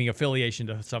claiming affiliation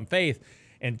to some faith,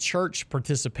 and church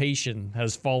participation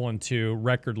has fallen to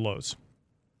record lows.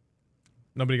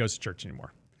 Nobody goes to church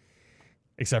anymore,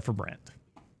 except for Brent.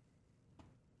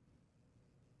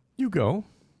 You go.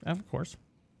 Of course.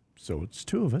 So it's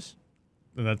two of us.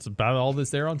 And that's about all that's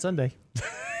there on Sunday.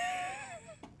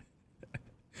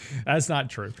 That's not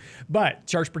true. But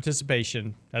church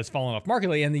participation has fallen off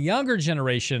markedly, and the younger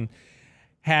generation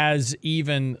has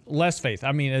even less faith.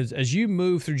 I mean, as you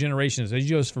move through generations, as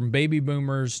you go from baby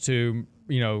boomers to,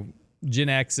 Gen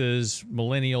X's,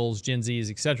 millennials, Gen Z's,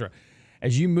 etc.,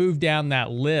 as you move down that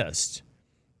list,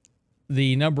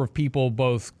 the number of people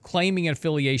both claiming an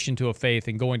affiliation to a faith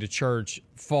and going to church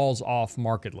falls off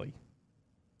markedly.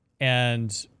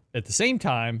 And at the same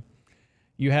time,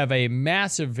 you have a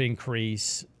massive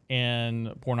increase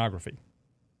in pornography,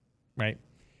 right?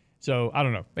 So I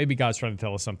don't know. Maybe God's trying to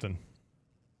tell us something.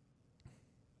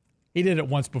 He did it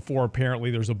once before.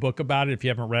 Apparently, there's a book about it. If you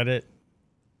haven't read it,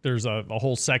 there's a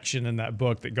whole section in that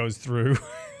book that goes through.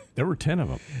 There were 10 of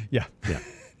them. Yeah. Yeah.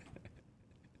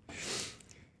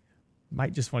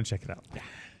 Might just want to check it out.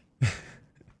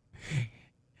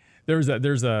 There's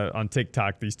a on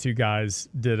TikTok, these two guys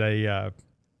did a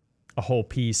whole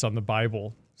piece on the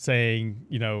Bible saying,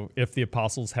 if the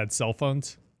apostles had cell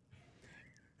phones.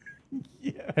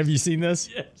 Yeah. Have you seen this?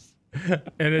 Yes.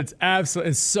 And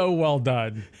it's so well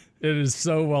done. It is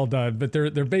so well done. But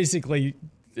they're basically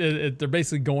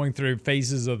going through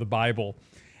phases of the Bible,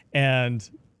 and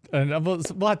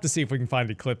we'll have to see if we can find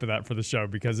a clip of that for the show,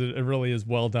 because it really is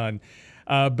well done.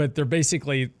 But they're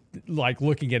basically like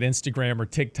looking at Instagram or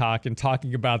TikTok and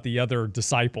talking about the other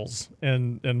disciples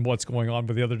and what's going on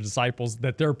with the other disciples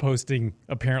that they're posting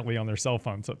apparently on their cell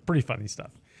phones. So pretty funny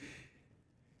stuff.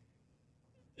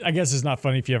 I guess it's not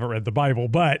funny if you haven't read the Bible,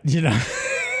 but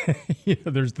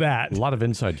there's that. A lot of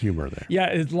inside humor there. Yeah,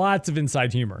 it's lots of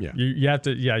inside humor. Yeah. You have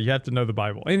to know the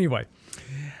Bible. Anyway,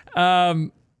 so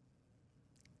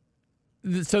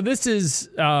this is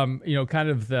kind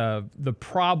of the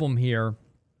problem here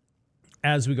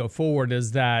as we go forward,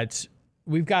 is that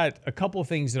we've got a couple of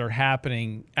things that are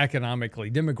happening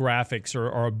economically. Demographics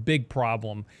are a big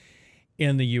problem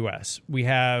in the U.S. We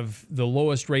have the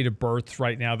lowest rate of births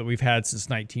right now that we've had since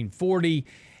 1940,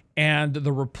 and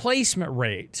the replacement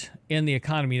rate in the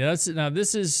economy.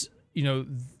 This is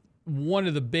one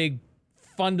of the big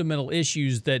fundamental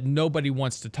issues that nobody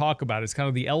wants to talk about. It's kind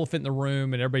of the elephant in the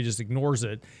room and everybody just ignores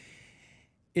it,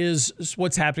 is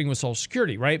what's happening with Social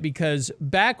Security, right? Because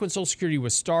back when Social Security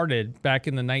was started, back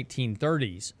in the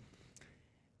 1930s,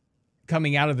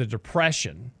 coming out of the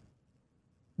Depression,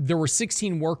 there were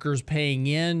 16 workers paying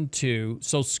into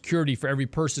Social Security for every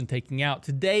person taking out.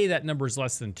 Today, that number is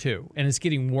less than 2, and it's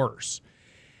getting worse.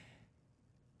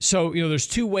 So, there's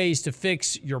 2 ways to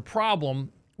fix your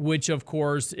problem, which, of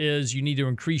course, is you need to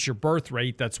increase your birth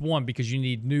rate. That's one, because you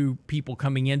need new people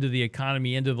coming into the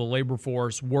economy, into the labor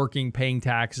force, working, paying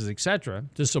taxes, etc.,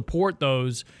 to support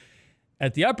those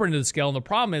at the upper end of the scale. And the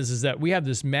problem is that we have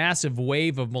this massive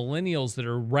wave of millennials that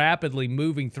are rapidly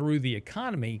moving through the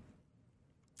economy.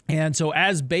 And so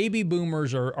as baby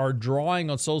boomers are drawing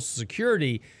on Social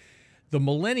Security, the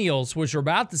millennials, which are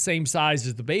about the same size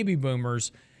as the baby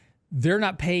boomers, they're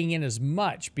not paying in as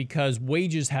much because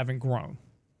wages haven't grown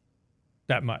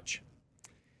that much.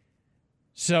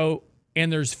 So,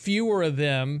 and there's fewer of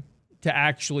them to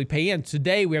actually pay in.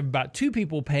 Today, we have about 2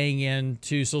 people paying in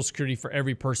to Social Security for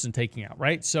every person taking out,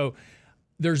 right? So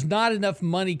there's not enough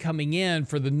money coming in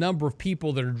for the number of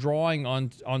people that are drawing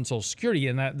on Social Security,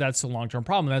 and that's a long-term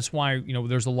problem. That's why,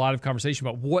 there's a lot of conversation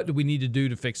about what do we need to do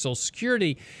to fix Social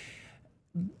Security,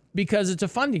 because it's a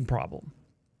funding problem.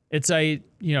 It's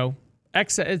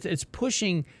it's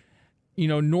pushing,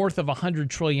 north of $100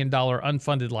 trillion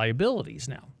unfunded liabilities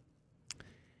now.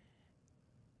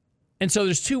 And so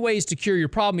there's 2 ways to cure your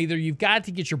problem. Either you've got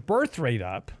to get your birth rate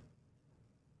up,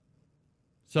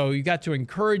 so you've got to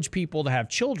encourage people to have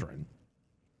children,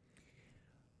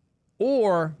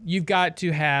 or you've got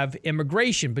to have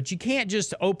immigration. But you can't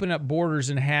just open up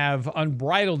borders and have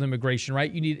unbridled immigration,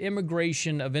 right? You need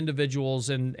immigration of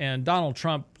individuals, and Donald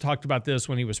Trump talked about this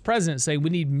when he was president, saying we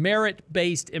need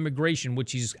merit-based immigration,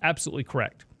 which he's absolutely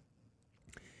correct.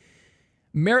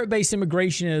 Merit-based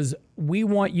immigration is, we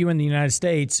want you in the United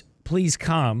States, please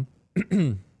come.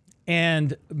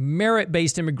 And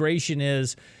merit-based immigration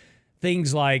is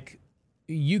things like,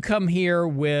 you come here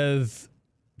with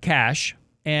cash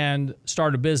and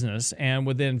start a business, and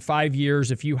within 5 years,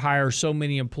 if you hire so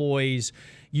many employees,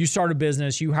 you start a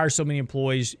business, you hire so many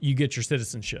employees, you get your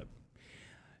citizenship.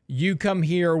 You come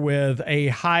here with a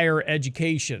higher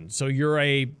education, so you're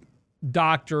a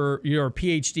doctor, you're a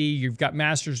PhD, you've got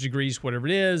master's degrees, whatever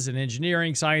it is, in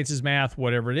engineering, sciences, math,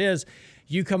 whatever it is.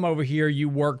 You come over here, you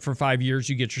work for 5 years,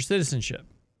 you get your citizenship.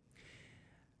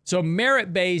 So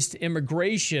merit-based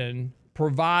immigration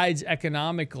provides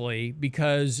economically,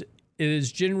 because it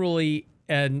is generally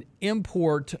an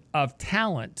import of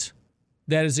talent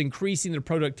that is increasing the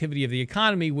productivity of the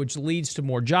economy, which leads to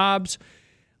more jobs,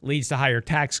 leads to higher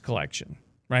tax collection,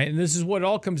 right? And this is what it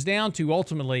all comes down to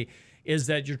ultimately, is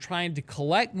that you're trying to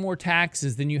collect more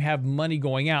taxes than you have money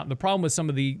going out. And the problem with some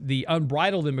of the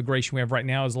unbridled immigration we have right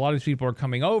now is a lot of people are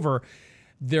coming over,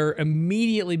 they're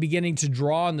immediately beginning to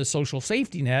draw on the social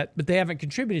safety net, but they haven't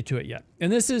contributed to it yet.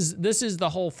 And this is the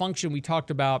whole function we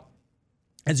talked about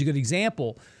as a good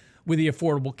example with the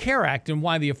Affordable Care Act, and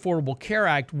why the Affordable Care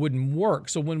Act wouldn't work.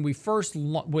 So when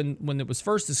it was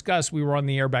first discussed, we were on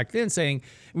the air back then saying,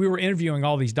 we were interviewing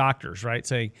all these doctors, right,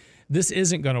 saying this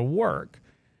isn't going to work.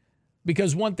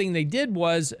 Because one thing they did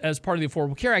was, as part of the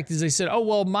Affordable Care Act, is they said, oh,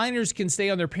 well, minors can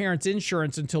stay on their parents'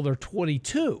 insurance until they're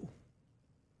 22.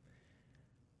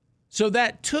 So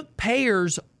that took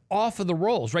payers off of the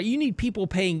rolls, right? You need people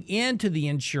paying into the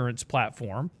insurance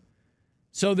platform,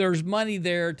 so there's money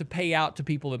there to pay out to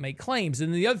people that make claims.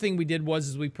 And the other thing we did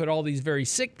was we put all these very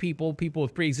sick people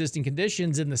with pre-existing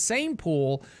conditions, in the same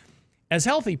pool as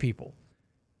healthy people.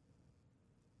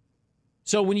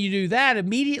 So when you do that,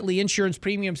 immediately insurance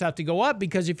premiums have to go up,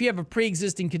 because if you have a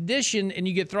pre-existing condition and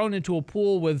you get thrown into a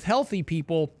pool with healthy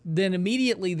people, then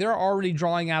immediately they're already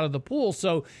drawing out of the pool.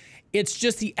 So it's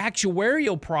just the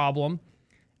actuarial problem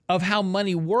of how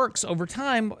money works over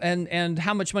time, and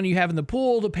how much money you have in the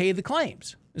pool to pay the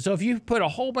claims. So if you put a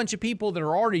whole bunch of people that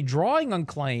are already drawing on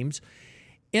claims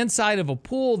inside of a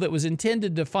pool that was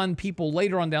intended to fund people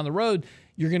later on down the road,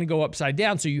 you're going to go upside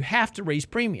down. So you have to raise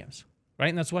premiums, right?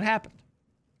 And that's what happened.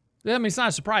 I mean, it's not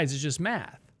a surprise. It's just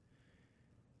math.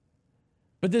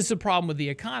 But this is a problem with the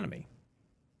economy.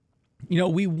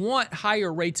 We want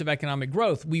higher rates of economic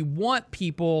growth. We want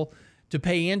people to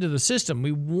pay into the system.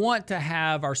 We want to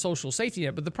have our social safety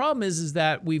net. But the problem is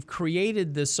that we've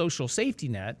created this social safety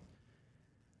net,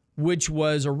 which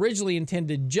was originally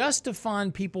intended just to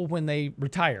fund people when they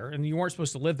retire. And you weren't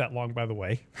supposed to live that long, by the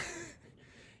way.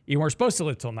 You weren't supposed to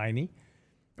live till 90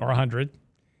 or 100.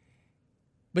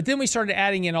 But then we started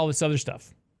adding in all this other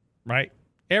stuff, right?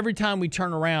 Every time we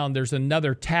turn around, there's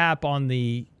another tap on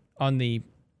the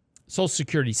Social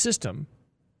Security system,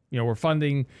 We're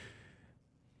funding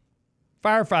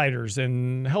firefighters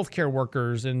and healthcare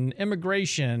workers and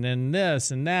immigration and this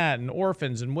and that and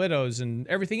orphans and widows and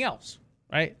everything else,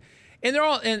 right? And they're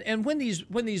all and when these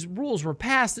rules were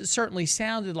passed, it certainly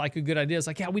sounded like a good idea. It's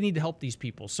like, yeah, we need to help these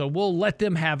people, so we'll let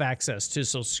them have access to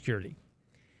Social Security.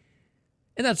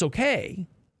 And that's okay,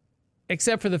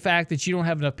 except for the fact that you don't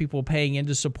have enough people paying in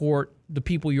to support the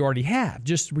people you already have,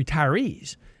 just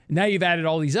retirees. Now you've added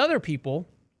all these other people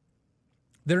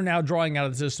that are now drawing out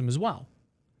of the system as well.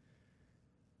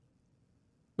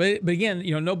 But again,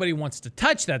 nobody wants to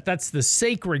touch that. That's the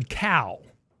sacred cow,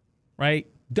 right?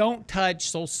 Don't touch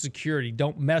Social Security.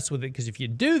 Don't mess with it, because if you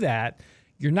do that,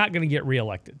 you're not going to get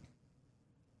reelected.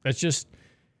 That's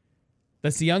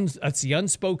the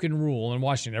unspoken rule in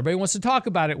Washington. Everybody wants to talk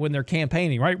about it when they're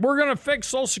campaigning, right? We're going to fix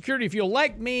Social Security. If you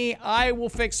elect me, I will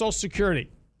fix Social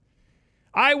Security.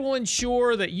 I will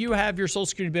ensure that you have your Social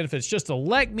Security benefits. Just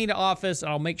elect me to office,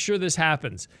 and I'll make sure this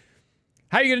happens.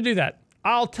 How are you going to do that?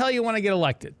 I'll tell you when I get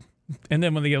elected. And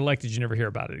then when they get elected, you never hear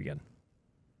about it again.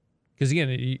 Because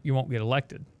again, you won't get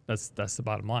elected. That's the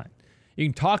bottom line. You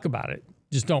can talk about it,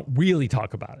 just don't really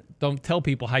talk about it. Don't tell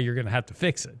people how you're going to have to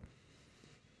fix it.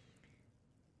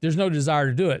 There's no desire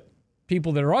to do it.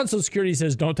 People that are on Social Security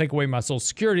says, don't take away my Social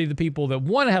Security. The people that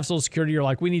want to have Social Security are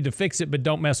like, we need to fix it, but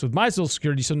don't mess with my Social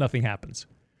Security so nothing happens.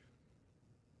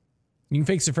 You can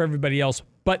fix it for everybody else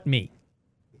but me.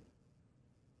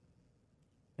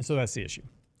 And so that's the issue.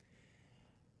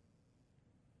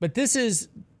 But this is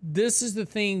the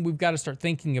thing we've got to start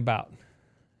thinking about.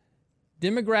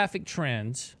 Demographic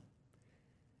trends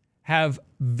have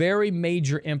very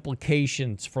major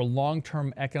implications for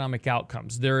long-term economic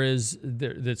outcomes.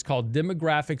 That's called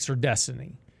demographics or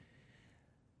destiny.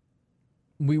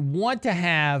 We want to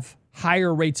have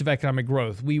higher rates of economic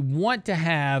growth. We want to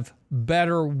have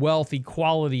better wealth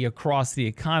equality across the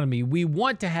economy. We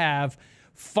want to have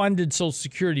funded Social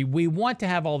Security. We want to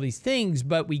have all these things,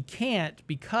 but we can't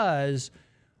because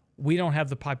we don't have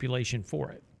the population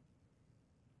for it.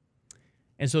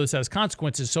 And so this has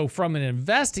consequences. So from an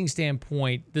investing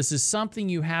standpoint, this is something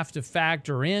you have to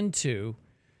factor into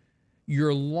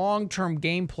your long-term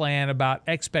game plan about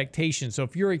expectations. So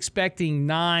if you're expecting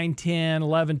 9, 10,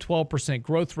 11, 12%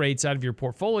 growth rates out of your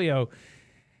portfolio,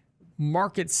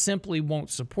 markets simply won't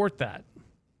support that.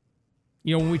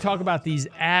 When we talk about these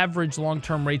average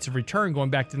long-term rates of return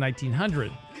going back to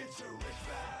 1900,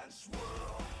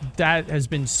 that has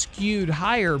been skewed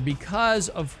higher because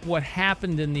of what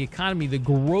happened in the economy. The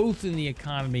growth in the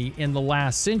economy in the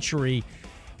last century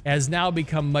has now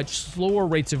become much slower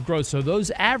rates of growth. So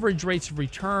those average rates of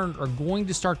return are going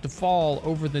to start to fall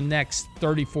over the next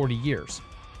 30, 40 years.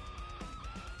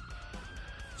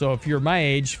 So if you're my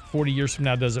age, 40 years from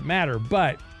now doesn't matter.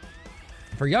 But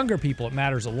for younger people, it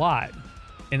matters a lot.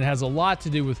 And it has a lot to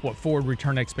do with what forward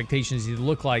return expectations you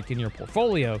look like in your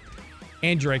portfolio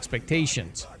and your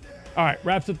expectations. All right,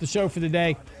 wraps up the show for the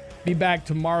day. Be back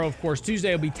tomorrow, of course.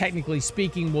 Tuesday will be Technically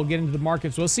Speaking. We'll get into the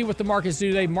markets. We'll see what the markets do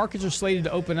today. Markets are slated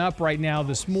to open up right now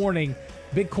this morning.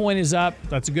 Bitcoin is up.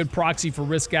 That's a good proxy for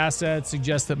risk assets.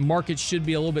 Suggests that markets should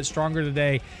be a little bit stronger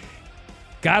today.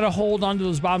 Got to hold on to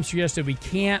those bottoms from yesterday. We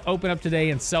can't open up today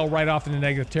and sell right off into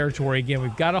negative territory again.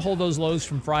 We've got to hold those lows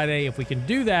from Friday. If we can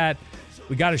do that,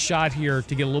 we got a shot here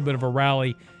to get a little bit of a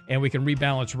rally, and we can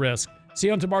rebalance risk. See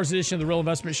you on tomorrow's edition of The Real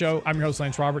Investment Show. I'm your host,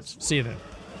 Lance Roberts. See you then.